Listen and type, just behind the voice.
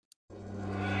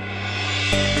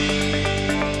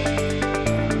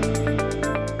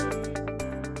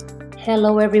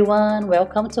Hello, everyone.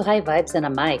 Welcome to High Vibes and a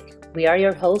Mic. We are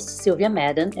your hosts, Sylvia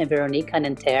Madden and Veronique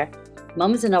Anenter,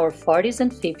 moms in our 40s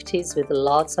and 50s with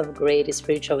lots of great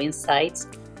spiritual insights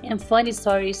and funny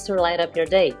stories to light up your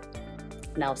day.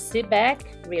 Now sit back,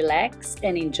 relax,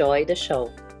 and enjoy the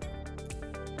show.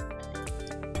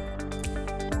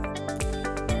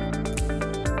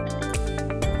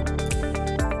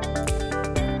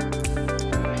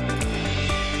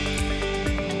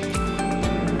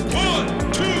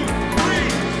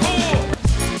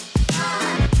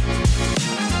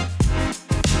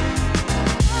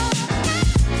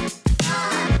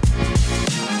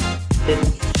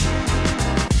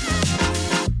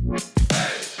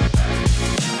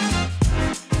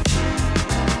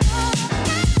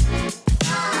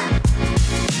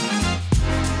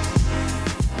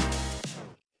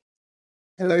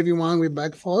 Hello, everyone. We're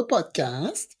back for a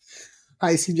podcast.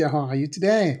 Hi, Sylvia. How are you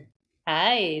today?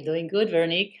 Hi, doing good,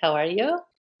 Veronique. How are you?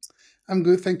 I'm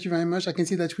good. Thank you very much. I can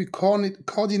see that we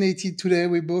coordinated today.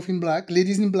 We're both in black,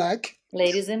 ladies in black.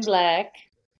 Ladies in black,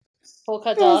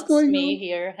 polka What's dots, going me on?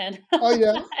 here. And Oh,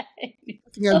 yeah. I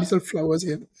think I have little flowers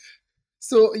here.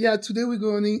 So, yeah, today we're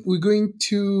going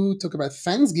to talk about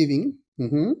Thanksgiving.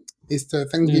 It's the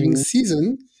Thanksgiving Mhm.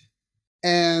 season.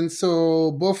 And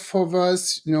so both of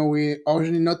us, we're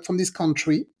originally not from this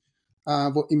country.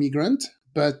 We're immigrant,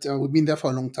 but we've been there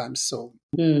for a long time. So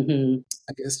Mhm.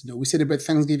 I guess we celebrate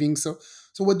Thanksgiving. So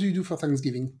what do you do for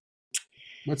Thanksgiving?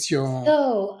 What's your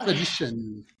So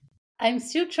tradition? I'm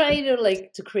still trying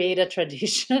to create a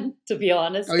tradition, to be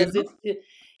honest, Oh because yeah,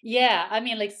 yeah, I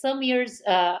mean, like some years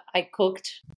I cooked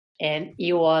and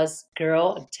it was,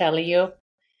 girl, I'm telling you,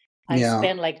 I yeah.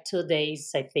 spent like 2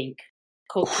 days, I think,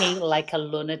 cooking like a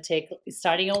lunatic,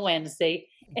 starting on Wednesday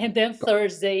and then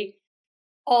Thursday,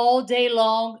 all day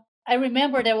long. I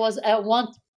remember there was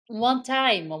one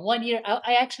time, 1 year,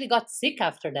 I actually got sick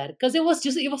after that because it was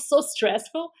so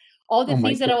stressful. All the Oh my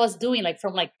things that god, I was doing, like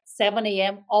from like 7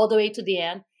 a.m. all the way to the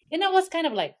end, and I was kind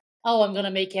of like, oh, I'm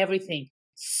gonna make everything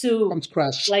from soup,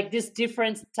 scratch. like these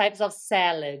different types of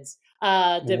salads,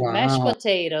 the mashed Wow,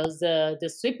 potatoes,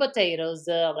 the sweet potatoes,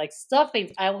 like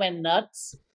stuffings. I went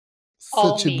nuts.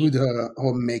 All such a good me.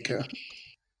 homemaker.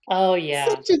 Oh yeah,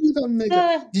 Such a good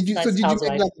homemaker. Did you? So that's did you make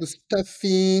housewife. like the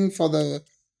stuffing for the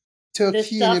The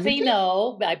turkey and stuffing, everything?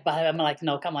 no. I'm like,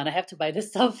 no, come on, I have to buy the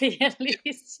stuffing at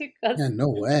least Yeah, because. no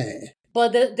way.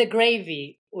 But the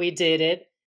gravy, we did it.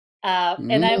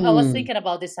 And I was Mm, thinking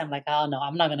about this. I'm like, oh no,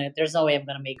 I'm not gonna. There's no way I'm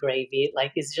gonna make gravy.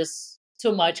 Like it's just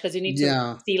too much because you need to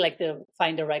yeah. see like the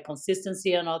find the right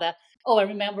consistency and all that. Oh, I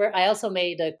remember. I also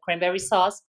made a cranberry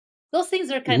sauce. Those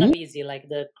things are kind Mhm. of easy, like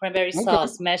the cranberry Okay.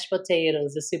 sauce, mashed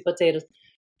potatoes, the sweet potatoes.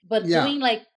 But Yeah. doing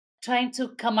like trying to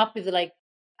come up with like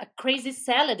a crazy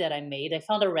salad that I made. I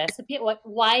found a recipe.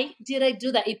 Why did I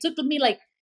do that? It took me like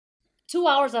 2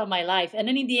 hours of my life, and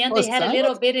then in the end, Oh, they had a salad.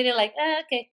 little bit, and they're like,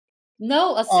 okay,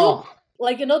 no, a soup. Oh,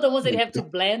 Like the ones that you my have to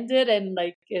god. blend it and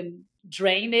like and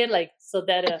drain it, like so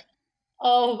that.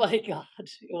 Oh my god,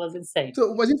 it was insane.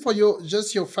 So was it for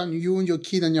just your family, you and your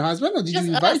kid and your husband, or did you Just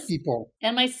invite us people?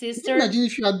 and my Can you sister. imagine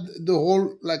if you had the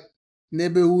whole like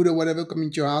neighborhood or whatever coming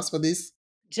to your house for this?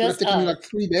 Would have Just taken you us. like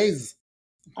 3 days.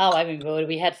 Oh, I mean,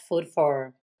 we had food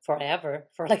for forever,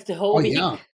 for like the Oh whole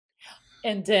yeah. week.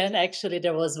 And then actually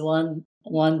there was one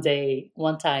day,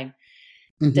 one time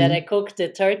that I Mm-hmm. cooked the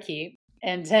turkey,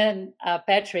 and then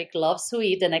Patrick loves to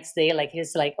eat the next day. Like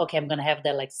he's like, okay, I'm gonna have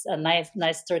that like a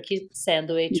nice turkey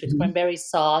sandwich with Mm-hmm. cranberry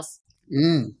sauce.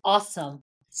 Mm. Awesome.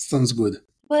 Sounds good.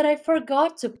 But I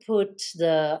forgot to put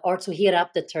to heat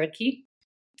up the turkey,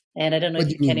 and I don't know What if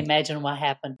do you you can mean? imagine what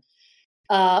happened.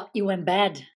 It went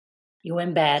bad. It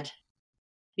went bad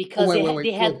Oh because wait, wait,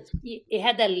 wait. Wait. it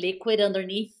had that liquid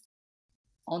underneath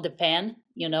on the pan,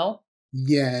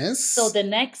 So Yes. the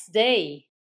next day,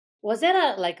 was it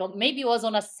maybe it was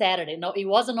on a Saturday? No, it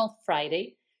wasn't on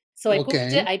Friday. So I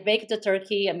cooked it. Okay. I baked the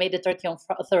turkey. I made the turkey on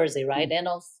Thursday, right? And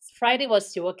on Friday was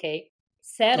still okay. Okay.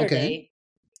 Saturday,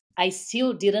 I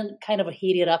still didn't kind of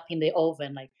heat it up in the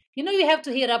oven. Like, you have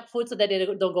to heat up food so that they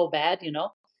don't go bad.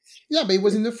 Yeah, but it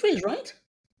was in the fridge, right?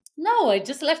 No, I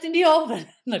just left in the oven,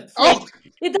 the Oh, fridge.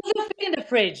 It doesn't fit in the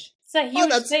fridge. It's a oh,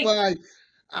 huge that's thing. why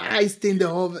I stay in the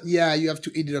oven. Yeah, you have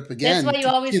to eat it up That's why again you're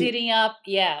to always kill. heating up.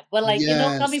 Yeah. But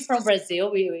coming Yes. from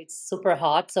Brazil, it's super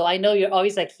hot. So I know you're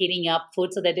always like heating up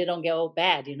food so that they don't go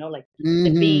bad, like the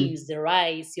Mm-hmm. beans, the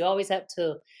rice. You always have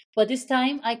to. But this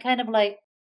time I kind of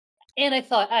and I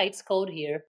thought, it's cold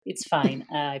here. It's fine.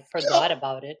 I forgot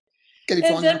about it.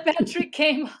 And then California. Patrick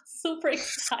came super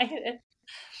excited.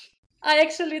 I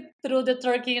actually threw the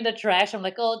turkey in the trash. I'm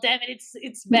like, oh damn it,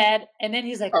 it's bad. And then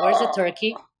he's like, where's the Ah.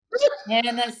 turkey?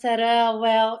 And I said, oh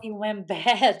well, it went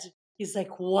bad. He's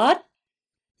like, what?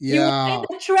 He went in Yeah,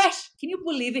 the trash. Can you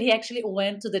believe it? He actually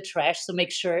went to the trash to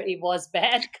make sure it was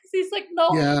bad. Because he's like,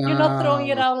 no, you're not throwing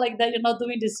it yeah. out like that. You're not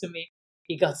doing this to me.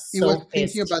 He got He was so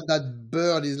thinking pissed. about that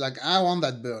bird. He's like, I want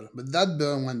that bird. But that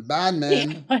bird went bad, He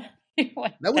man. went, he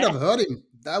went That would have bad. hurt him.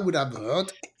 That would have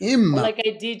hurt him. Like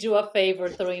I did you a favor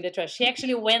throwing the trash. He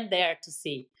actually went there to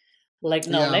see. Like,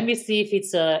 no, let Yeah. me see if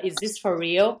is this for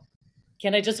real?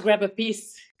 Can I just grab a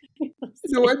piece?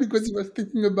 You know why? Because he was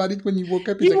thinking about it when he woke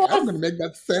up. He's He like, I'm going was, to make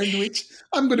that sandwich.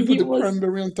 I'm going to put he the was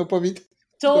cranberry on top of it,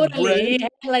 the totally, bread. he had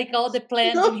like all the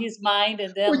You plans in know, his mind,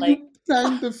 and then when like, you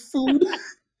plan the food,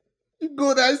 you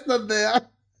go there, it's not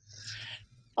there.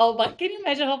 oh, but can you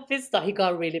imagine how pissed off he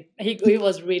got? Really, he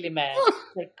was really mad.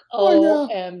 Like, Oh, yeah.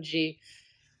 OMG,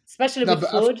 especially No, with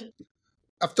but after, food.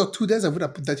 after 2 days, I would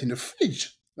have put that in the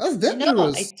fridge. That's No,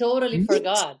 I dangerous. totally Meat.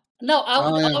 forgot. No, I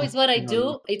would Oh, yeah. always what I No,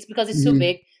 no. do. It's because it's too Hmm.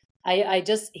 big. I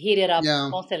just heat it up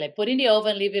Yeah. constantly. Put in the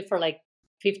oven, leave it for like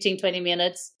 15, 20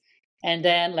 minutes, and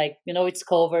then like it's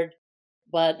covered.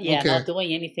 But yeah, Okay. not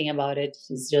doing anything about it.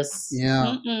 It's just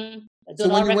Yeah. I do So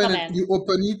when not you went and recommend. you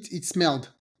open it, it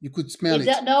smelled. You could smell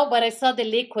it. No, but I saw the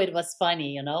liquid was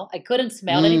funny. I couldn't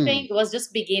smell anything. Mm. It was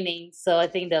just beginning. So I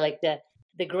think that like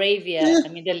the gravy, Yeah. I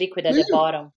mean the liquid at the Maybe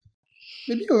bottom.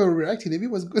 maybe you overreacted. Maybe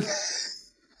it was good.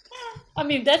 I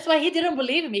mean that's why he didn't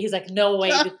believe me. He's like, no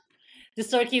way, the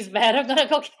turkey is bad. I'm gonna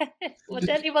go get it. But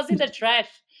then it was in the trash.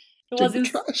 It Check was the in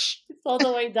trash. it's all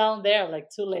the way down there, like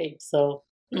too late. So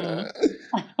Uh, mm.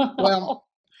 well,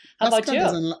 How about Pascal you?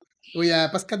 doesn't. Oh yeah,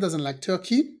 Pascal doesn't like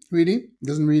turkey. Really,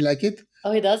 doesn't really like it.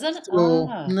 Oh, he doesn't? So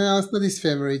Ah. no, it's not his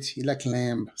favorite. He like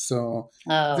lamb. So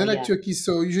Oh they like yeah. turkey.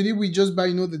 So usually we just buy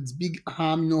that big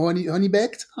ham, honey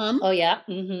baked ham. Oh yeah.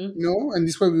 Mm-hmm. And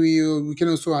this way we can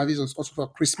also have it also for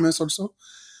Christmas also.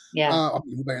 Yeah.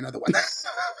 We buy another one.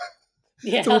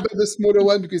 So we Yeah. buy the smaller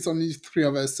one because only three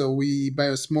of us. So we buy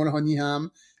a small honey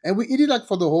ham and we eat it like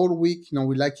for the whole week.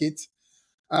 We like it.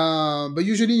 But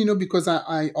usually, because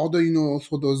I order,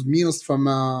 also those meals from,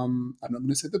 I'm not going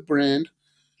to say the brand,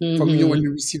 from, when Mm-hmm.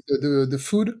 you receive the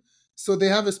food. So they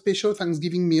have a special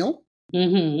Thanksgiving meal.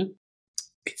 Mm-hmm.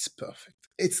 It's perfect.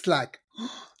 It's like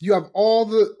you have all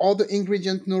the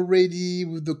ingredients ready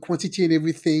with the quantity and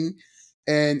everything.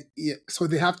 And yeah, so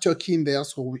they have turkey in there.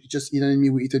 So Eden and me,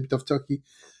 we eat a bit of turkey.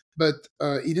 But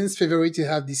Eden's favorite, they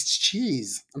have this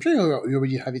cheese. I'm sure you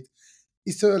already have it.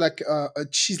 It's like a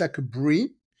cheese, like a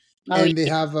brie, Oh and they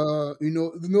have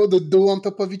the dough on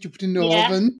top of it. You put in the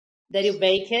yeah. oven, That you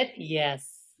bake it?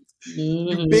 Yes.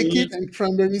 you bake Mm-hmm. it, and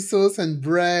cranberry sauce and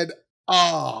bread.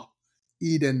 Ah,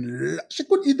 Eden, she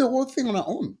could eat the whole thing on her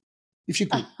own if she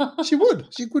could. She would.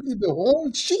 She could eat the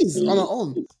whole cheese on her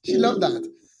own. She loved that.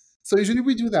 So usually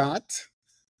we do that.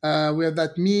 We have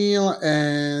that meal,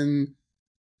 and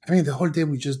I mean the whole day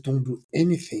we just don't do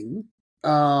anything.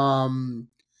 Um,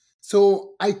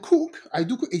 so I cook. I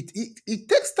do cook. It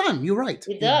takes time. You're right.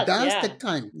 It It does, does yeah. take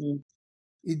time. Mm.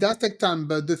 It does take time,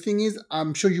 but the thing is,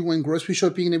 I'm sure you went grocery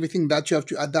shopping and everything that you have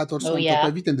to add that Oh also on top yeah.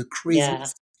 of it, and the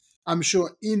Yeah. craziness. I'm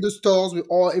sure in the stores with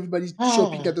all everybody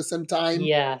shopping Oh at the same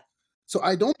time. yeah. So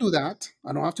I don't do that.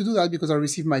 I don't have to do that because I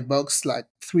receive my box like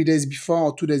 3 days before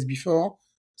or 2 days before.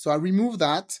 So I remove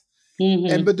that.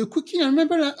 And Mm-hmm. but the cooking, I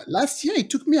remember last year it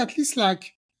took me at least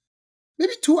like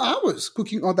maybe 2 hours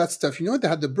cooking all that stuff. They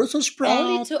had the Brussels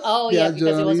Only sprout. two oh They yeah, had,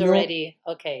 because it was already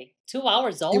okay. 2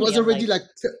 hours it only. was I'm already like, like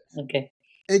okay.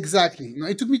 exactly.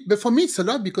 It took me, but for me it's a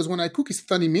lot because when I cook it's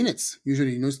 30 minutes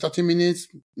usually. It's 30 minutes,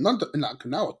 not like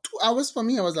an hour. 2 hours for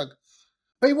me. I was like,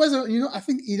 but it was I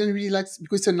think Eden really likes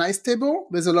because it's a nice table.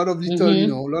 There's a lot of little,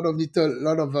 Mm-hmm. a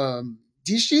lot of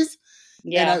dishes,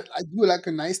 and I, Yeah. I do like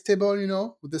a nice table,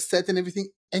 with the set and everything.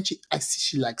 And I see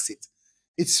she likes it.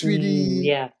 It's Mm, really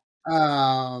yeah.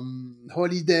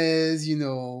 holidays,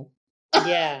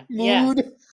 Yeah. Yeah. mood.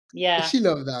 Yeah. She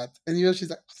loved that, and she's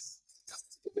like,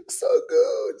 "It looks so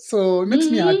good." So it makes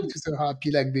me happy Mm-hmm. to see her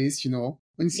happy like this,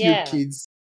 when you see your Yeah. kids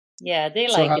Yeah, they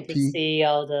so like it to happy. see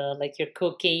all the like you're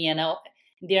cooking,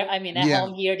 They're I mean, at Yeah.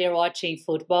 home here they're watching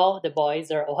football. The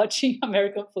boys are watching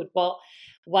American football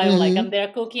while like I'm Hmm.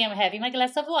 there cooking, I'm having my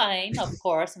glass of wine, of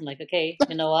course. I'm like, okay,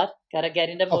 you know what? Gotta get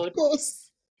in the Of mood.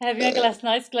 course. Having a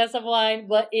nice glass of wine,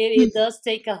 but it does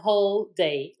take a whole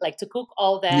day, like to cook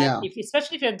all that. Yeah. If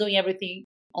especially if you're doing everything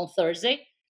on Thursday,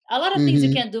 a lot of things you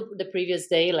Hmm. can do the previous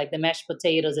day, like the mashed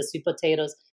potatoes, the sweet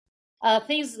potatoes,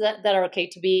 things that are okay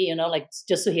to be, like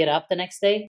just to heat up the next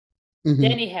day.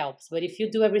 Then Hmm. it helps. But if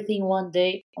you do everything one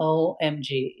day,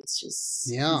 OMG, it's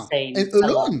just Yeah. insane. And It's a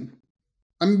lot. alone.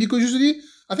 I mean, because usually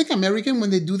I think American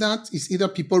when they do that, it's either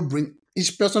people bring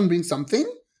each person brings something,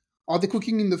 or they're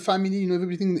cooking in the family. You know,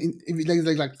 everything in if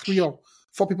it like three or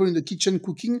four people in the kitchen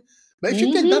cooking. But if you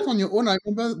take that Mm-hmm. on your own, I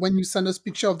remember when you sent us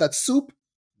picture of that soup,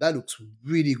 that looks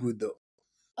really good though.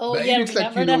 Oh But it yeah, looks like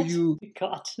remember that? you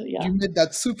God, yeah. you made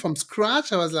that soup from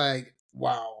scratch. I was like,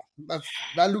 wow,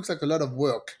 that looks like a lot of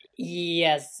work.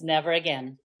 Yes, never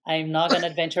again. I'm not gonna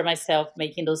adventure myself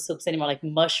making those soups anymore, like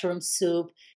mushroom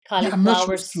soup, Yeah, cauliflower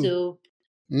mushroom soup. soup.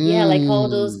 Yeah, like all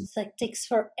those, Mmm. it's like takes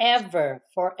forever,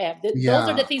 forever. Those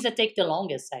are the Yeah, things that take the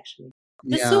longest, actually.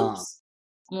 The yeah. soups.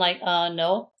 I'm like,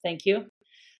 no, thank you.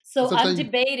 So I'm Sometimes,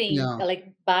 debating, yeah.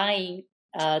 like buying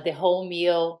the whole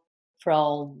meal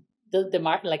from the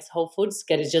market, like Whole Foods.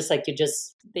 That is just like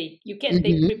they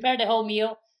Mm-hmm. prepare the whole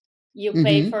meal, you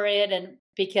pay Mm-hmm. for it and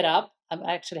pick it up.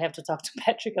 I actually have to talk to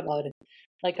Patrick about it.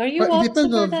 Like, are you But it also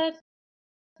for that?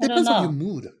 I don't depends of your know.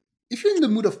 mood. If you're in the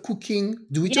mood of cooking,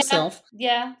 do it Yeah, yourself.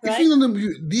 yeah, If right. you're in the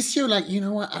mood this year, like you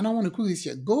know what, I don't want to cook this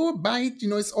year. Go buy it. You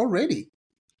know, it's all ready.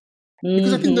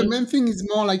 Because I think the Mm-hmm. main thing is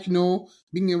more like,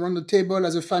 being around the table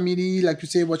as a family, like you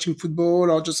say, watching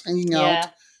football or just hanging out.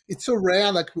 Yeah, It's so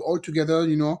rare that we're all together,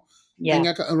 hang yeah,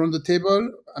 out around the table.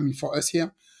 I mean, for us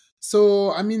here.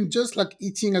 So, I mean, just like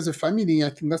eating as a family, I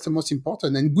think that's the most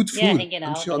important and good yeah. food. Hanging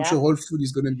I'm out. sure, I'm sure Yeah, all food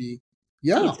is going to be,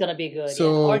 yeah. it's gonna be good.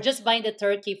 Yeah, or So just buying the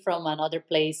turkey from another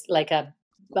place, like a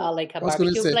I was going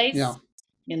to barbecue say, yeah, place.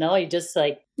 You just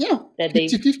like yeah, that.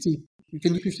 50-50. You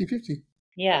can do 50-50.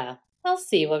 Yeah. I'll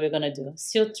see what we're gonna do.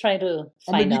 Still try to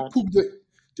Or find maybe out.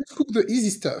 just cook the easy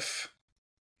stuff,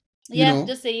 you Yeah, know?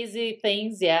 just the easy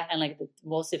things. Yeah, and like the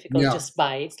most difficult, Yeah, just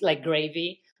buy it, like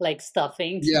gravy, like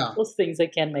stuffing. yeah, Those things I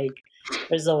can make.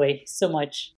 There's always so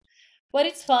much, but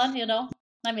it's fun.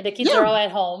 I mean, the kids yeah. are all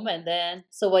at home, and then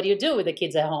so what do you do with the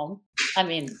kids at home? I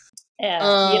mean,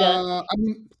 you don't. I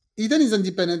mean, Eden is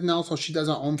independent now, so she does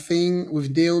her own thing.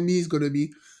 With Naomi, is gonna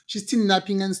be she's still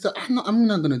napping and stuff. I'm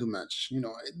not gonna do much.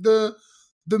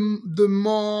 The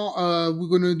more we're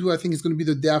gonna do, I think it's gonna be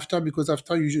the day after because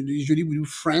after usually we do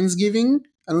Friendsgiving.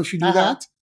 I don't know if you do Uh huh. that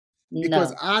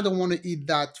because No. I don't want to eat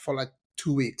that for like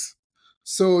 2 weeks.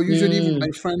 So usually with my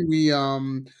Mm. friend, we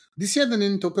this year they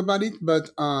didn't talk about it, but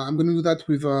I'm gonna do that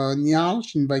with Niall.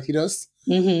 She invited us.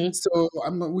 Mm-hmm. So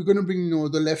we're gonna bring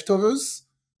the leftovers,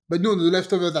 but no, the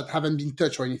leftovers that haven't been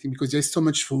touched or anything because there's so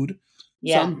much food.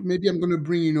 So Yeah. maybe I'm gonna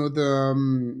bring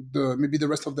the maybe the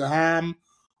rest of the ham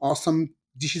or some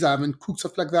dishes I haven't cooked,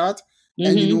 stuff like that.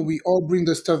 And Mm-hmm. we all bring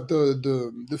the stuff,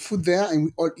 the food there, and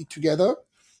we all eat together.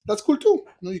 That's cool too.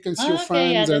 You can see your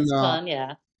Okay. Yeah, friends and that's fun.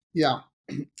 Yeah. yeah.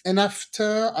 And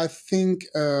after, I think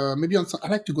maybe I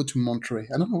like to go to Monterey.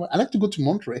 I don't know why. I like to go to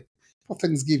Monterey for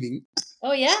Thanksgiving.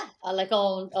 Oh yeah, like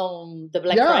on the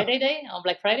Black Yeah. Friday day on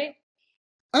Black Friday.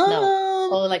 No. Um,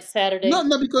 Oh, like not Saturday.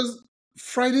 not because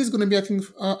Friday is gonna be. I think.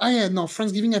 Yeah, no,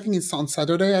 Thanksgiving. I think it's on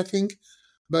Saturday. I think,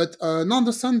 but not on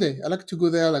the Sunday. I like to go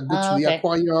there, like go to the Okay.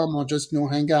 aquarium or just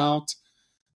hang out.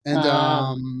 And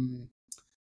Um,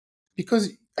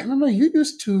 because I remember you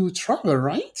used to travel,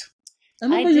 right? I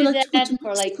I remember you did like to go to that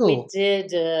for like we Mexico.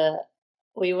 did.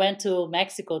 We went to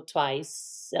Mexico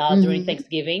twice during Hmm.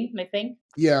 Thanksgiving. I think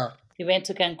Yeah, we went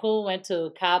to Cancun, went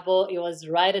to Cabo. It was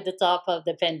right at the top of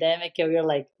the pandemic, and we were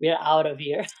like, we're out of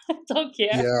here. I don't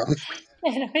care. yeah,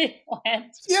 And we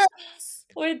went. yeah.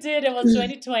 We did. It was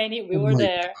 2020. We Oh were my,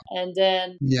 there, and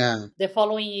then yeah, the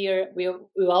following year, we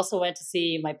also went to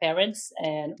see my parents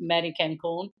and met in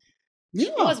Cancun.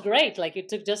 It yeah. was great. Like it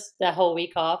took just that whole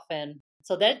week off, and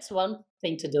so that's one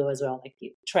thing to do as well, like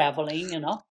traveling.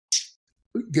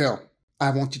 Girl,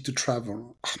 I wanted to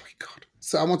travel. Oh my god!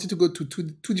 So I wanted to go to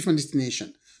two different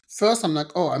destinations. First, I'm like,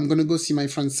 oh, I'm gonna go see my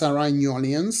friend Sarah in New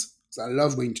Orleans. 'Cause I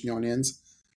love going to New Orleans.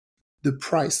 The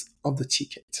price of the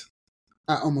ticket,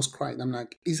 I almost cried. I'm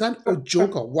like, is that a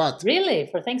joke For or what? really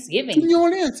for To Thanksgiving. New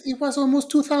Orleans, it was almost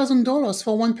 $2,000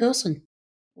 for one person.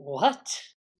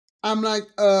 What? I'm like,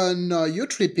 no, you're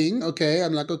tripping. Okay.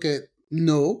 I'm like, okay,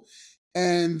 no.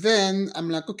 And then I'm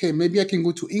like, okay, maybe I can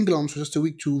go to England for just a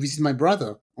week to visit my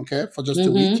brother. Okay. For just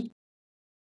a week. Mm-hmm.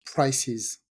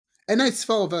 Prices. And now it's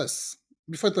four of us.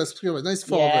 Before it was three of us. Now it's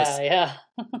four of Yeah, us. yeah.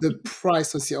 The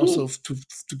price also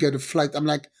to get a flight. I'm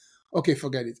like, okay,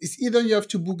 forget it. It's either you have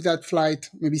to book that flight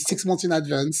maybe 6 months in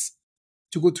advance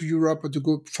to go to Europe or to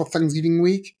go for Thanksgiving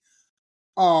week,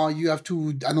 or you have to,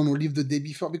 I don't know, leave the day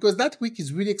before because that week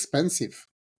is really expensive.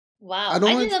 I Wow.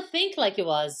 don't I know if didn't think like it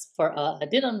was for I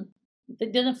didn't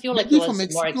it didn't feel like it maybe for was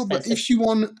more Mexico, but expensive. if you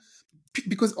want,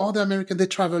 because all the Americans they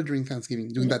travel during Thanksgiving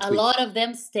during that A week. lot of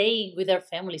them stay with their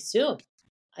families too.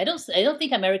 I don't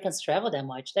think Americans travel that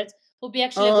much. That would be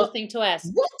actually a Uh, good thing to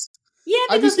ask. what? Yeah,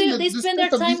 Have you because seen they the spend state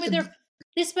their of time with their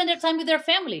They spend their time with their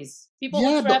families. People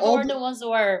who Yeah, but travel all are the the ones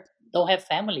who are don't have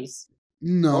families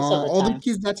no, most of the all the time.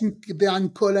 kids they are in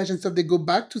college and stuff, they go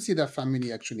back to see their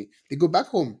family. Actually, they go back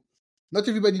home. Not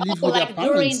everybody lives Oh, with their like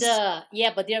during parents. the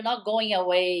yeah, but they're not going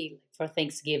away for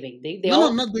Thanksgiving. They No, no, all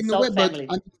I'm not going it's all away, but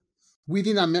family.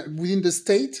 within the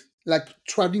state, like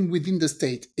traveling within the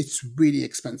state, it's really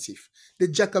expensive. They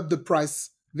jack up the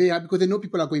price very high because they know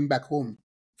people are going back home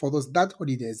for those that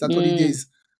holidays. That holiday Mm, is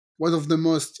one of the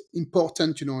most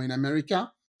important, in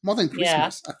America, more than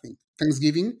yeah. Christmas, I think,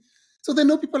 Thanksgiving. So they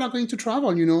know people are going to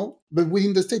travel, but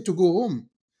within the state to go home.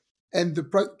 And the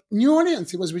price, New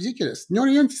Orleans, it was ridiculous. New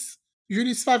Orleans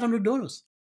usually is $500.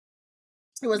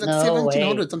 It was like No 1,700,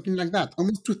 way. something like that,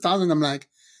 almost 2,000. I'm like,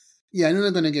 yeah, I know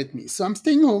they're gonna get me. So I'm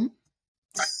staying home.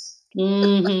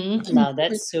 Mm-hmm. I'm No, going,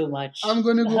 that's too much. I'm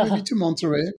gonna go maybe to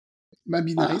Monterey. Might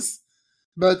be Huh. nice.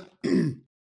 But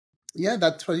yeah,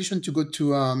 that tradition to go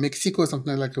to Mexico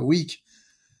something like a week,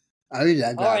 I really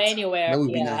like Or that. That anywhere.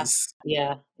 would be Yeah. nice.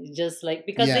 Yeah. Just like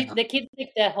because Yeah. the kids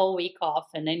take that whole week off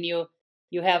and then you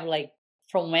have like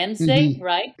from Wednesday, Hmm.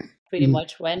 right? Pretty Hmm.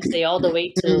 much Wednesday all the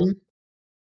way to Hmm.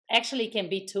 actually it can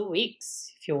be 2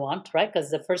 weeks if you want, right?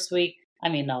 Because the first week, I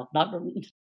mean, no, not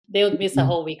they would miss a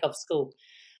whole week of school,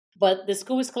 but the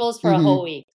school is closed for a whole Hmm.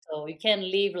 week, so you can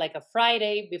leave like a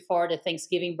Friday before the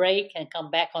Thanksgiving break and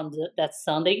come back on that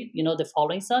Sunday, the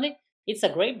following Sunday. It's a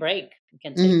great break you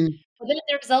can take. Hmm. But then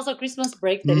there's also Christmas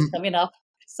break that is Hmm. coming up.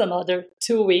 It's another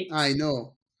 2 weeks. I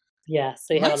know. Yeah,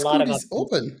 so you have My a lot school of is options.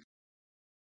 open.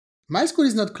 My school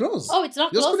is not closed. Oh, it's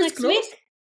not Your school closed is next closed? week.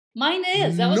 Mine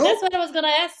is. That's Nope. what I was gonna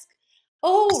ask.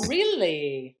 Oh,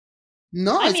 really?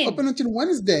 No, I it's mean, open until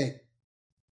Wednesday.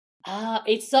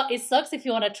 it sucks if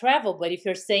you want to travel, but if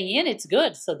you're staying in, it's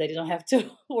good, so that you don't have to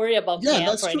worry about Yeah, camp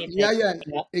that's or true. anything. Yeah, yeah,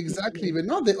 Yeah. exactly. But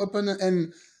no, they open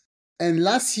and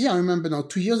last year I remember now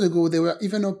 2 years ago they were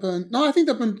even open. No, I think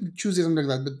they opened Tuesday something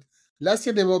like that. But last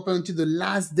year they were open until the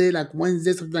last day, like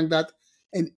Wednesday something like that.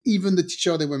 And even the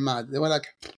teacher they were mad. They were like,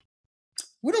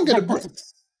 "We don't get a break."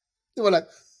 They were like,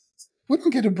 "We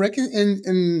don't get a break."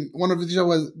 And one of the teacher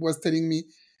was telling me,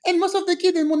 and most of the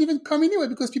kids they won't even come anyway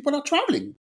because people are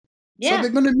traveling. So Yeah.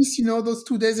 they're gonna miss those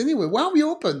 2 days anyway. Why are we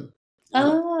open?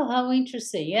 Oh, how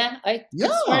interesting. Yeah, I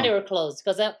could swear they Yeah, were closed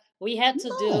because we had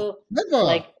to no, do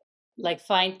never. like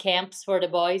find camps for the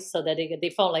boys so that they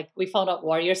found like we found out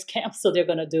Warriors camp, so they're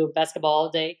gonna do basketball all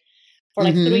day for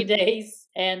like three Mm-hmm. days.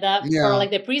 And for Yeah,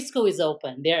 like the preschool is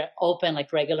open. They're open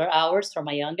like regular hours for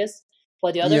my youngest.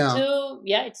 For the other yeah, two,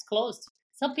 yeah, it's closed.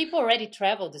 Some people already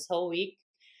traveled this whole week.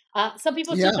 Some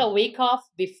people took yeah. a week off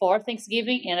before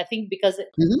Thanksgiving, and I think because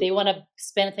Mm-hmm. they want to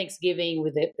spend Thanksgiving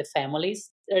with the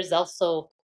families. There's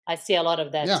also I see a lot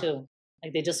of that Yeah, too.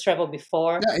 Like they just travel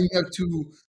before. yeah, and you have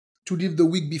to leave the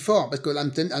week before because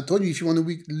I told you if you want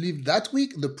to leave that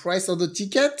week, the price of the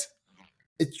ticket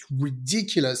it's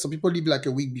ridiculous. So people leave like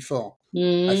a week before,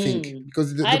 I think, Mm.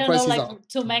 because I the don't know, prices like are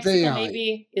to very Mexico high.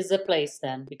 maybe is the place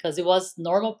then because it was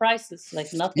normal prices,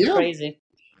 like nothing Yeah, crazy.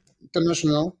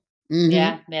 international. Hmm.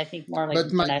 Yeah, I think more like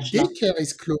But my international. daycare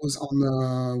is closed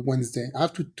on Wednesday. I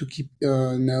have to keep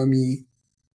Naomi.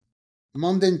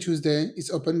 Monday and Tuesday is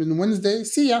open, and Wednesday,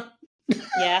 see ya.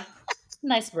 Yeah,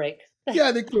 nice break.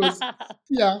 Yeah, they close.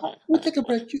 Yeah, we'll take a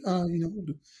break.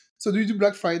 So do you do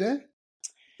Black Friday?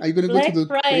 Are you gonna go to Black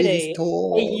the crazy Friday,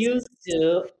 I stores? used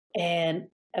to, and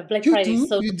Black You Friday is do?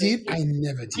 so You did? I crazy.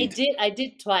 never I did. did, I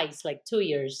did twice, like 2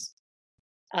 years,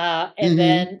 and Mm-hmm.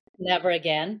 then never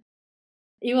again.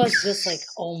 It was just like,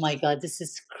 oh my god, this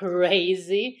is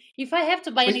crazy. If I have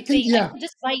to buy But you can, anything, I yeah, could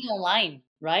just buy it online,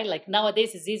 right? Like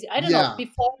nowadays, it's easy. I don't know. yeah,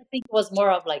 Before, I think it was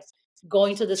more of like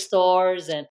going to the stores,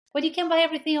 but you can buy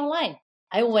everything online.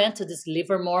 I went to this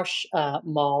Livermore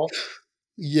mall.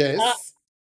 Uh, yes.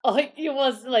 oh, it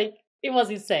was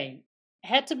insane.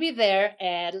 Had to be there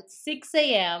at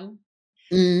 6 a.m.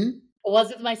 Mm-hmm. Was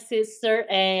with my sister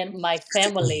and my 6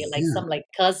 family, like a.m. some like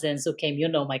cousins who came. You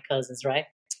know my cousins, right?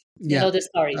 You Yeah, know the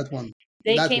story. that one.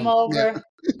 They That came one. Yeah. over.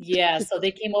 Yeah, so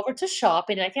they came over to shop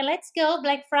and like, "Hey, let's go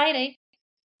Black Friday."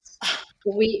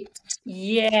 We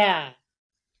yeah.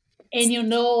 And you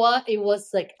know what? It was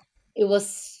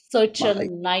such a My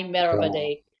nightmare of a God.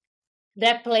 day.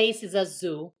 That place is a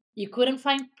zoo. You couldn't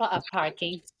find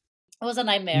parking. It was a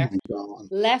Oh nightmare. my God.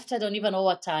 Left, I don't even know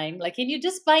what time. Like, and you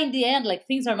just buy in the end, like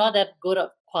things are not that good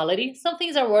of quality. Some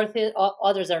things are worth it,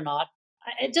 others are not.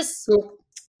 It just, So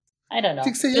I don't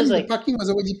know. 6 Just a.m. the like, parking was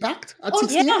already packed at oh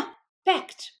 6 a.m. yeah,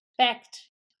 packed, packed.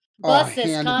 Oh,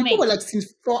 Buses and the people were coming. like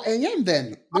since 4 a.m.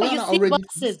 then. They Oh, were you not see already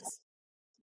buses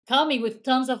coming with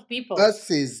tons of people.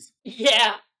 buses.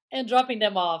 Yeah, and dropping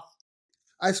them off.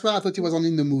 I swear I thought it was only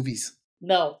in the movies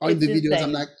No, or in it's the videos.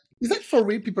 I'm like, insane. Is that for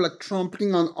real? People are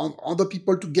trampling on other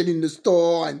people to get in the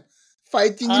store and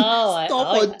fighting in Oh,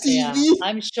 stuff on yeah, yeah. TV.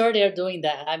 I'm sure they're doing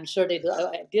that. I'm sure they do.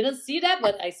 I didn't see that,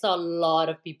 but I saw a lot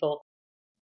of people.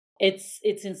 It's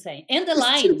insane. And It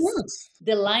still works.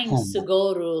 the Oh lines to my,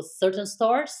 go to certain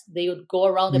stores, they would go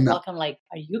around the no. block. I'm like,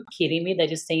 are you kidding me? They're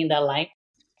just staying in that line.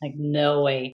 Like, no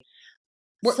way.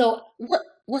 What So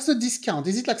what's the discount?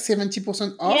 Is it like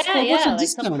 70% off? yeah, What's the yeah,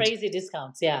 like some discount? crazy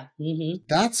discounts. Yeah.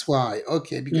 That's why.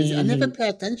 Okay, because I never Hmm. pay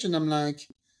attention. I'm like,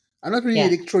 I'm not really Yeah.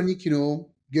 electronic,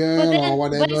 But girl or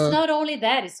then, but it's whatever. not only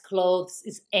that, it's clothes,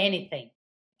 it's anything.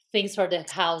 Things for the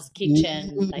house,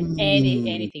 kitchen, like Mm.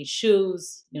 anything,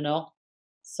 shoes,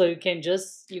 So you can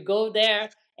just you go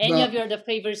there, any of But your the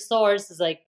favorite stores is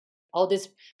like all this.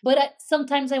 But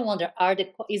sometimes I wonder,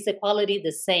 is the quality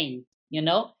the same?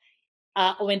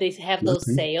 When they have those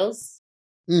okay. sales,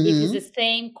 if it's the Mm-hmm.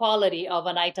 same quality of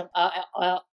an item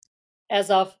as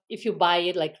of if you buy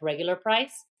it like regular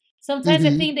price. Sometimes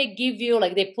I Mm-hmm. think they give you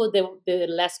like they put the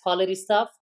less quality stuff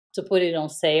to put it on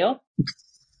sale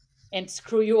and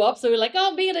screw you up. So you're like,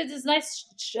 oh, be this nice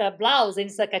blouse, and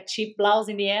it's like a cheap blouse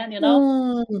in the end. Oh,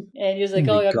 oh And you're like, my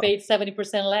oh, I God. paid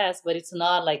 70% less, but it's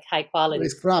not like high quality.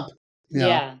 It's crap.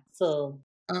 Yeah. Yeah. So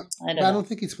I But don't I know. don't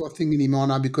think it's worth thinking anymore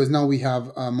now because now we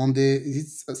have Monday.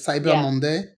 It's Cyber Yeah.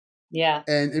 Monday, Yeah.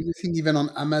 and everything even on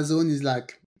Amazon is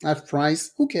like half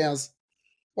price. Who cares?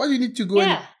 Why do you need to go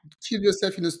and Yeah. kill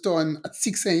yourself in a store and at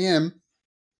 6 a.m.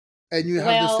 and you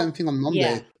have the same Well, thing on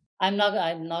yeah. Monday? I'm not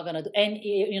gonna do. And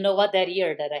you know what? That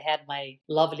year that I had my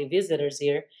lovely visitors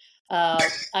here,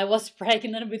 I was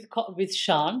pregnant with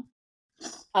Sean.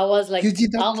 I was You like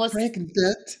did that almost.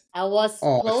 pregnant? I was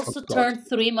Oh, I close to forgot. turn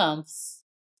 3 months.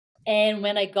 And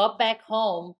when I got back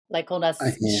home, like on a I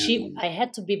ship, am. I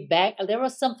had to be back. There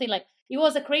was something like it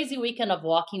was a crazy weekend of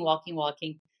walking, walking,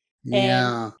 walking. And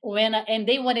Yeah. and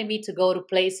they wanted me to go to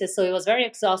places, so it was very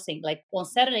exhausting. Like on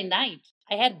Saturday night,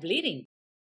 I had bleeding,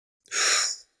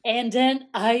 and then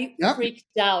I Yeah.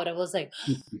 freaked out. I was like,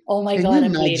 "Oh my Can you god,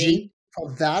 I'm bleeding." imagine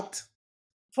for that?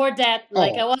 For that,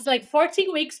 like I Oh, was like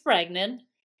 14 weeks pregnant,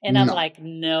 and I'm no. like,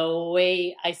 no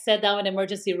way. I sat down in the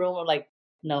emergency room. I'm like,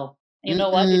 no. You know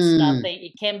what? It's Mm-mm. nothing.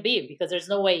 It can't be because there's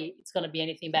no way it's gonna be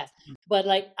anything bad. But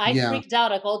like I Yeah. freaked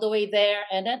out like all the way there,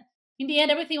 and then in the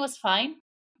end everything was fine.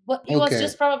 But it was Okay.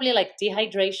 just probably like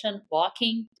dehydration,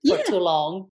 walking for too Yeah.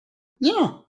 long,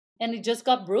 Yeah. and it just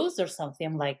got bruised or something.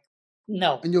 I'm like,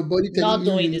 no, And your body telling not you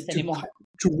doing you this need to anymore.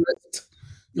 to rest.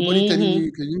 Your body telling Hmm.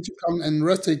 you need to come and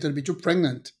rest a little bit. You're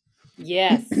pregnant.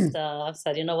 Yes, I've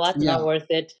said, you know what? Not Yeah. worth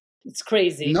it. It's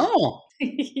crazy. No.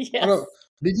 I Yes. don't.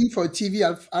 Bidding for a TV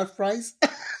half price?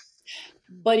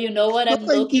 But you know what No, I'm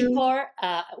thank looking you. for?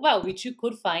 Well, which you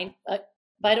could find.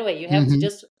 By the way, you have to Mm-hmm.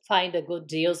 just find the good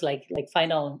deals, like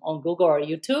find on Google or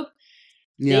YouTube.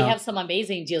 They Yeah. have some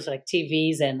amazing deals like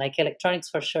TVs and like electronics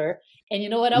for sure. And you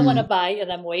know what I want to Mm. buy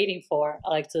and I'm waiting for,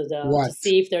 like to What?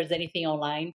 see if there's anything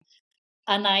online.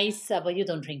 A nice, but you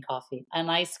don't drink coffee. A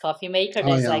nice coffee maker. Oh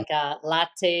There's yeah. like a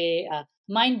latte.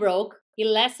 Mine broke. It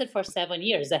lasted for 7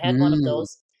 years. I had one of Mm.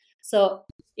 those. So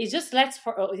it just lasts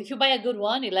for. If you buy a good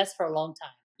one, it lasts for a long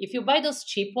time. If you buy those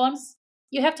cheap ones,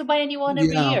 you have to buy a new one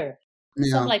every Yeah. year.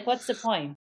 So I'm Yeah. like, what's the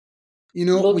point? We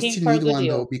Looking still for a need good one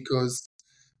though deal. because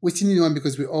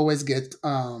we always get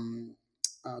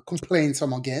complaints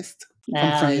from our guests,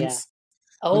 from Oh yeah. friends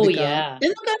when Oh they come. yeah.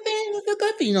 It's no coffee, it's no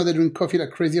coffee. They're drinking coffee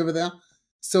like crazy over there.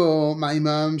 So my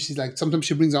mom, she's like, sometimes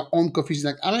she brings her own coffee. She's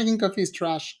like, I don't think coffee is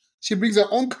trash. She brings her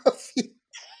own coffee.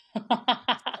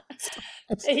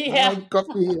 Our Yeah. own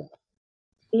coffee.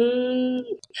 Mm.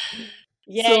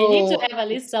 Yeah. You need to So have at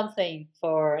least something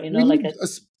for we like need a.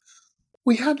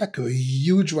 we had like a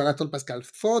huge one. I told Pascal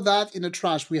for that in the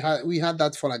trash. We had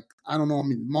that for like I don't know, I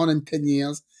mean more than 10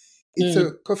 years. It's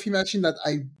a Mm. coffee machine that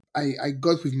I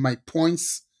got with my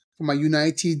points for my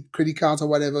United credit cards or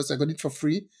whatever. So I got it for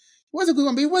free. It was a good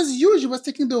one, but it was huge. It was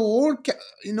taking the whole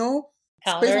you know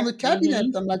space on the Counter. cabinet.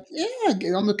 Mm-hmm. I'm like, yeah,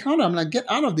 get on the counter. I'm like, get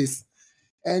out of this.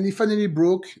 And it finally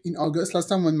broke in August. Last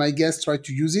time when my guests tried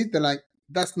to use it, they're like,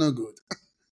 that's no good.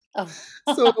 Oh.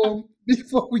 So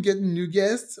before we get new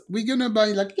guests, we're gonna buy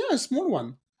like a small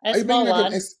one. A Are you buying small like an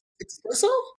one. espresso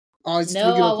or is it No,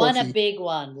 regular I want a coffee? big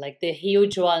one, like the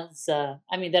huge ones. I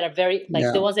mean, that are very like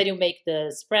Yeah. the ones that you make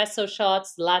the espresso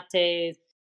shots, lattes.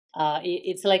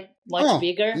 It's like much Oh,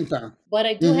 bigger. okay. But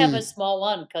I do have a Mm-hmm. small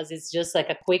one because it's just like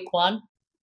a quick one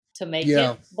to make Yeah.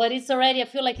 it. But it's already. I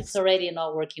feel like it's already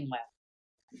not working well.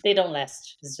 They don't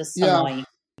last. It's just Yeah. annoying.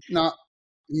 No.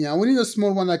 Yeah. We need a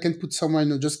small one I can put somewhere.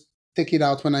 Just take it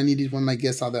out when I need it when my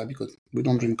guests are there because we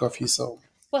don't drink coffee. So,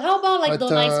 Well, how about like but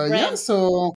the nice yeah. brands?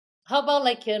 So How about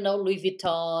like Louis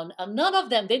Vuitton? None of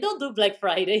them. They don't do Black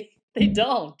Friday. They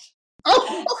don't.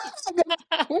 Oh,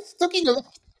 what's talking about?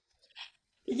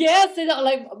 Yes, they don't.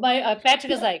 Like my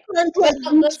Patrick is like, Friends well,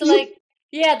 like that's Gucci? like,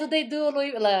 yeah. Do they do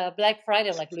Black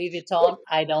Friday like Louis Vuitton?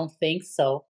 I don't think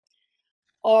so.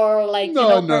 Or like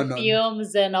No, no, no,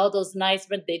 perfumes and all those nice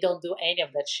brands. They don't do any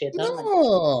of that shit. I'm like,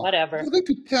 no. whatever. They're going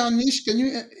to tarnish. Can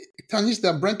you tarnish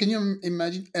their brand? Can you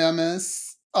imagine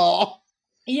Hermes? Oh,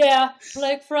 Yeah,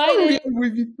 Black for Friday. real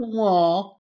Louis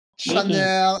Vuitton, Mm-mm.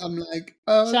 Chanel. I'm like,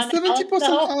 Chanel, 70%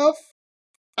 no. off?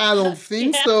 I don't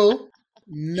think Yeah, so.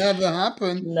 Never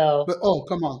happened. no. But oh,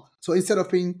 come on. So instead of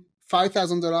paying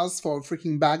 $5,000 for a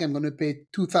freaking bag, I'm gonna pay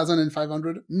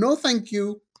 2,500. No, thank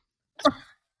you.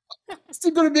 It's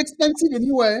still gonna be expensive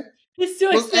anyway. It's too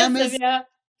Those expensive. Hermes, Yeah,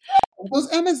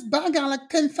 those Hermes bags are like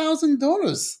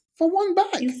 $10,000 for one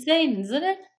bag. insane, isn't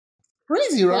it?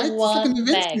 Crazy, For right? It's like an one bag.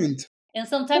 investment And for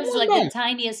sometimes it's one like the bag.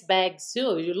 tiniest bags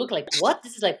too. You look like, what?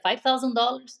 This is like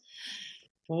 $5,000?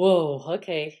 Whoa,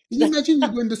 okay. Can you imagine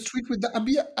you go in the street with that?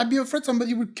 I'd be afraid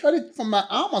somebody would cut it from my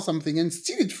arm or something and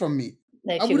steal it from me.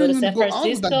 I If you go wouldn't to even San go out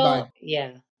with that bag. Francisco,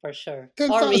 yeah, for sure.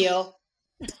 Or 10,000. Rio,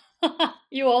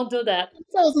 you won't do that.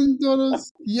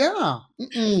 $1,000. Yeah.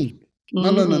 Mm-mm.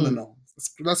 No, no, no, no, Hmm. no.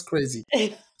 That's crazy.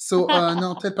 So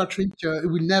no, tell Patrick, it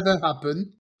will never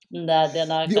happen. No, they're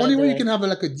not The gonna only do way you can it. have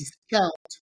like a discount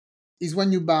is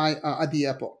when you buy at the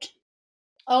airport.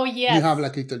 Oh You have yes,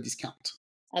 like a little discount.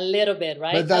 a little bit,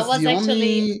 right? But I that's was the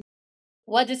actually. only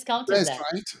What discount is place, that?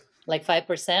 right? Like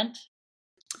 5%?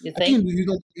 You I think think? you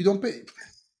don't pay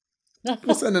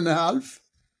 1.5%.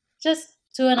 Just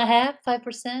two and a half,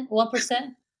 5%,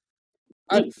 1%?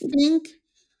 I think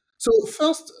so.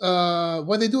 First,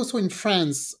 what they do also in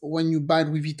France, when you buy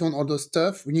Louis Vuitton, all those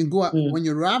stuff, Mm. when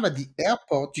you arrive at the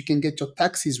airport, you can get your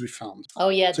taxes refunded, Oh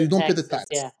yeah, so the you don't pay the taxes. tax.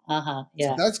 Yeah. Uh-huh. So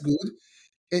Yeah. that's good.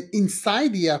 And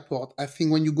inside the airport, I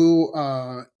think when you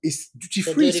go, it's duty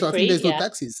The free, duty so I think free. there's no Yeah.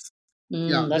 taxes.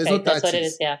 Yeah, there's no Okay, that's what it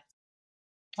is. taxes. Yeah.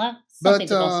 Something But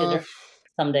to consider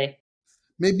someday.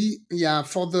 maybe, yeah,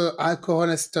 for the alcohol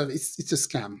and stuff, it's a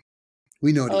scam.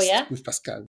 We Oh noticed yeah. with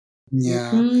Pascal.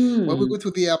 Yeah. When we Hmm. go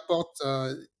to the airport,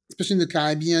 especially in the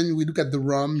Caribbean, we look at the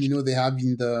rum, they have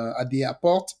at the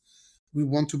airport. We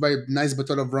want to buy a nice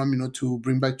bottle of rum, to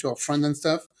bring back to our friends and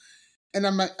stuff. And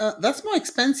I'm like, that's more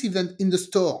expensive than in the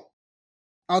store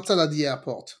outside of the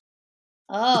airport.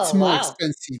 It's Oh more wow.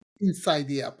 expensive inside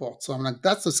the airport. So I'm like,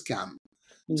 that's a scam.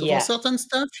 So for Yeah. certain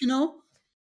stuff,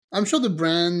 I'm sure the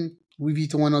brand Louis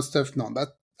Vuitton or stuff, no,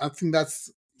 I think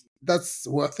that's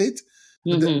worth it.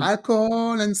 But the Mm-hmm.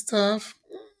 alcohol and stuff,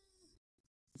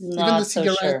 even the Not so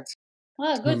cigarette, sure.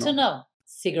 Well, no, good to no. know.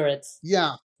 Cigarettes.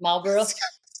 Yeah, Marlboro. smoke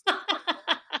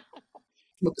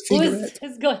a Who is cigarette.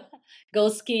 is go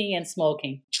skiing and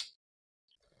smoking?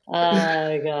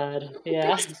 Oh God.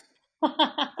 Yeah.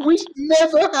 Which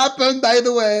never happened, by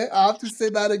the way. I have to say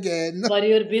that again. But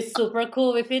it would be super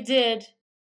cool if it did.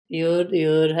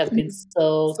 You'd have been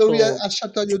so Sorry, cool. I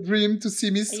shattered your dream to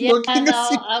see me Yeah, smoking a no,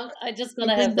 cigarette I just and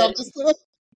gonna going have down that. the stairs.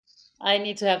 I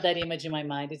need to have that image in my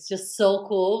mind. It's just so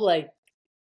cool. Like,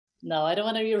 no, I don't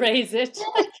want to erase it.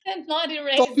 I cannot For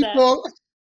erase that. people,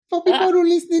 for people who are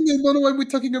listening and don't know what we're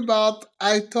talking about,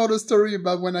 I told a story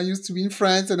about when I used to be in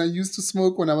France and I used to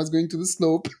smoke when I was going to the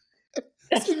slope.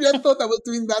 Sylvia thought I was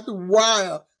doing that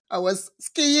while I was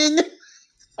skiing, which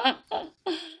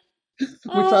would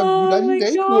Oh have been my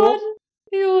very God. cool.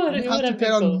 You You have would to have been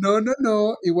tell her, cool. no, no,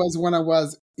 no. It was when I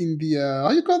was in the,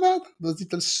 how you call that? Those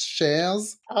little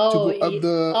chairs to Oh, go like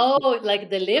the up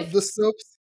the lift?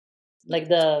 slopes. Like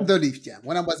the. The lift, yeah.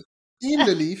 When I was in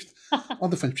the lift, all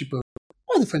the French people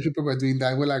were doing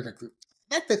that. We're like,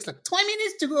 that takes like 20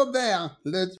 minutes to go up there.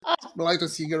 Let's light a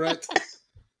cigarette.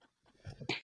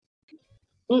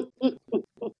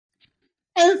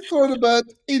 And throw the butt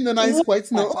in the nice white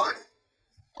snow.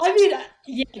 I mean,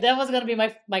 yeah, that was gonna be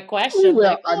my We question. were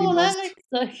Like, oh, animals.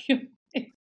 like so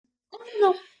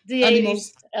No, the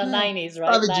animals. 80s, Yeah. 90s,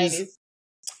 right? Savages. 90s.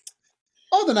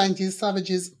 All the 90s,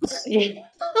 savages. Yeah.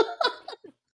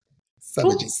 Oops,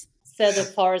 Savages. set the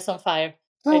forest on fire.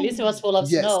 At least it was full of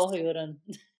Yes. snow. You wouldn't.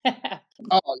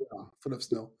 Oh, yeah. Full of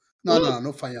snow. No, no, no,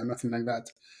 no fire, nothing like that.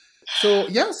 So,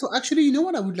 yeah. So, actually, you know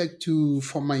what I would like to,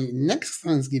 for my next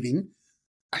Thanksgiving?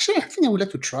 Actually, I think I would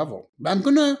like to travel. But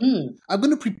Mm, I'm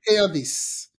gonna prepare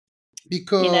this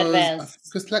in because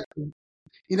advance. like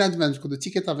in advance because the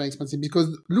tickets are very expensive. Because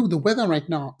look, the weather right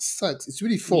now sucks. It's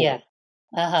really Yeah. fall.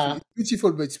 Uh So huh. it's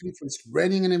beautiful, but it's beautiful. It's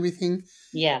raining and everything.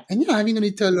 Yeah. And yeah, having a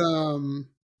little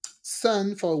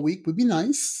sun for a week would be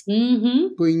nice.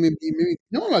 Mm-hmm. Going maybe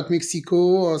like Mexico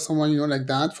or someone like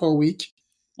that for a week.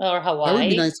 Or That would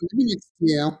be Hawaii. nice. So maybe next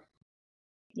year.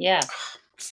 Yeah.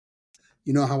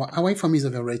 You know, Hawaii for me is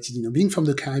overrated. You know, being from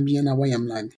the Caribbean, Hawaii, I'm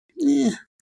like,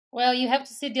 Well, you have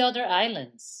to see the other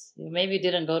islands. You maybe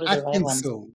didn't go to I the right think ones.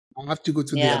 so. I have to go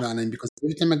to the Yeah. other island because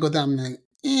every time I go there, I'm like,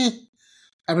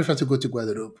 I prefer to go to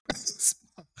Guadeloupe.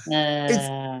 It's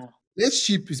Uh, less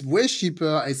cheap, it's way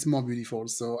cheaper, it's more beautiful.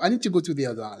 So I need to go to the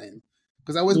other island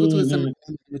because I always go to the same mhm.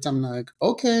 island, which I'm like,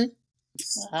 okay,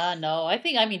 No, I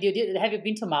think, I mean, have you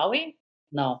been to Maui?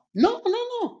 No. no, no,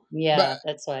 no. Yeah, But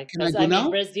that's why. can I Because, go I mean, now?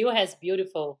 Brazil has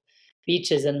beautiful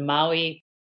beaches and Maui,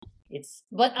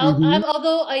 but Mm-hmm.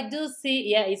 although I do see,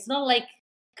 yeah, it's not like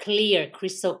clear,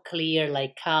 crystal clear,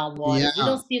 like calm waters. You Yeah,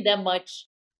 don't see that much.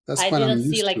 that's I what I'm didn't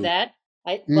see used like to. that.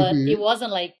 But Mm-hmm. it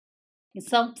wasn't like,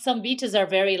 some beaches are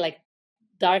very like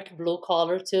dark blue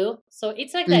color too. So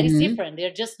it's like that. It's Mm-hmm. different.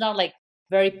 They're just not like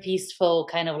very peaceful,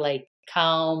 kind of like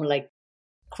calm, like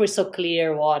crystal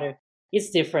clear water.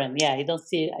 It's different. Yeah, you don't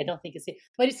see. I don't think you see.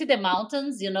 But you see the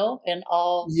mountains, and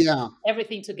Yeah,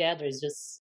 everything together is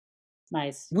just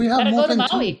nice. we have Gotta go to mountain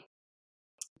too. Maui.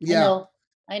 I Yeah, know.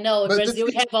 I know. In but Brazil,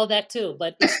 we have all that too,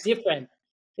 but it's different.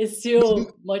 It's the,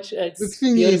 still much. the It's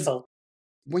thing is, beautiful.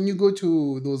 when you go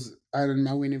to those island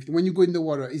Maui and everything, when you go in the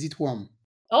water, is it warm?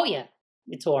 Oh yeah,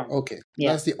 it's warm. Okay,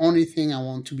 Yeah. that's the only thing I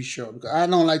want to be sure because I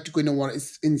don't like to go in the water.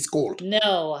 It's cold.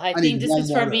 No, I I think need this warm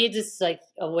is for water. me. This is like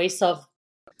a waste of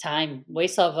time,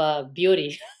 waste of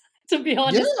beauty. To be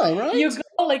Yeah, honest, you right.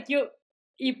 go like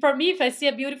For me, if I see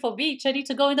a beautiful beach, I need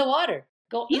to go in the water,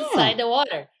 go Yeah, inside the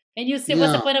water, and you see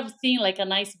what's the yeah, point of seeing like a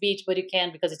nice beach, but you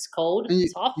can't because it's cold. and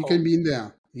It's you can awful. be in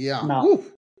there. Yeah, No, Woo,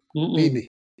 mm-mm. baby.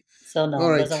 So All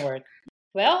no, it right. doesn't work.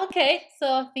 Well, okay. So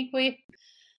I think we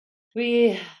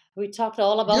we talked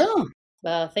all about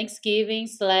Yeah, Thanksgiving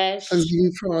slash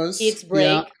Thanksgiving for us. kids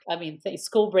Yeah. break. I mean,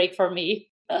 school break for me.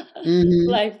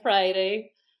 Mm-hmm. Black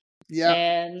Friday, Yeah.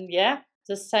 and yeah,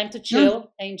 just time to Yeah.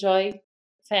 chill, enjoy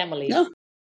family. Yeah.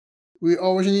 We're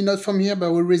originally not from here,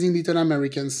 but we're raising little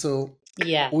Americans, so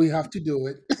Yeah, we have to do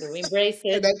it. so we embrace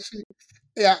And it. actually,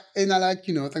 yeah, and I like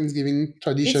Thanksgiving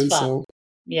It's tradition, fun. so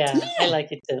Yeah, I yeah,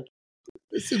 like it too.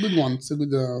 it's a good one. It's a good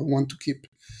one to keep.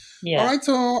 All Yeah. right,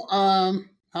 so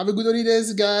have a good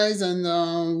holidays, guys,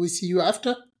 and we see you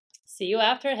after. See you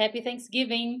after. Happy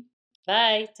Thanksgiving.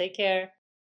 Bye. Take care.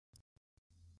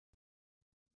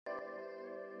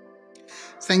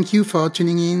 Thank you for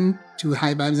tuning in to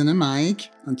High Vibes and a Mic.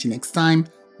 Until next time,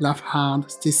 laugh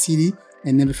hard, stay silly,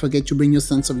 and never forget to bring your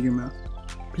sense of humor.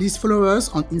 Please follow us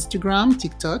on Instagram,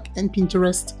 TikTok, and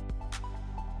Pinterest.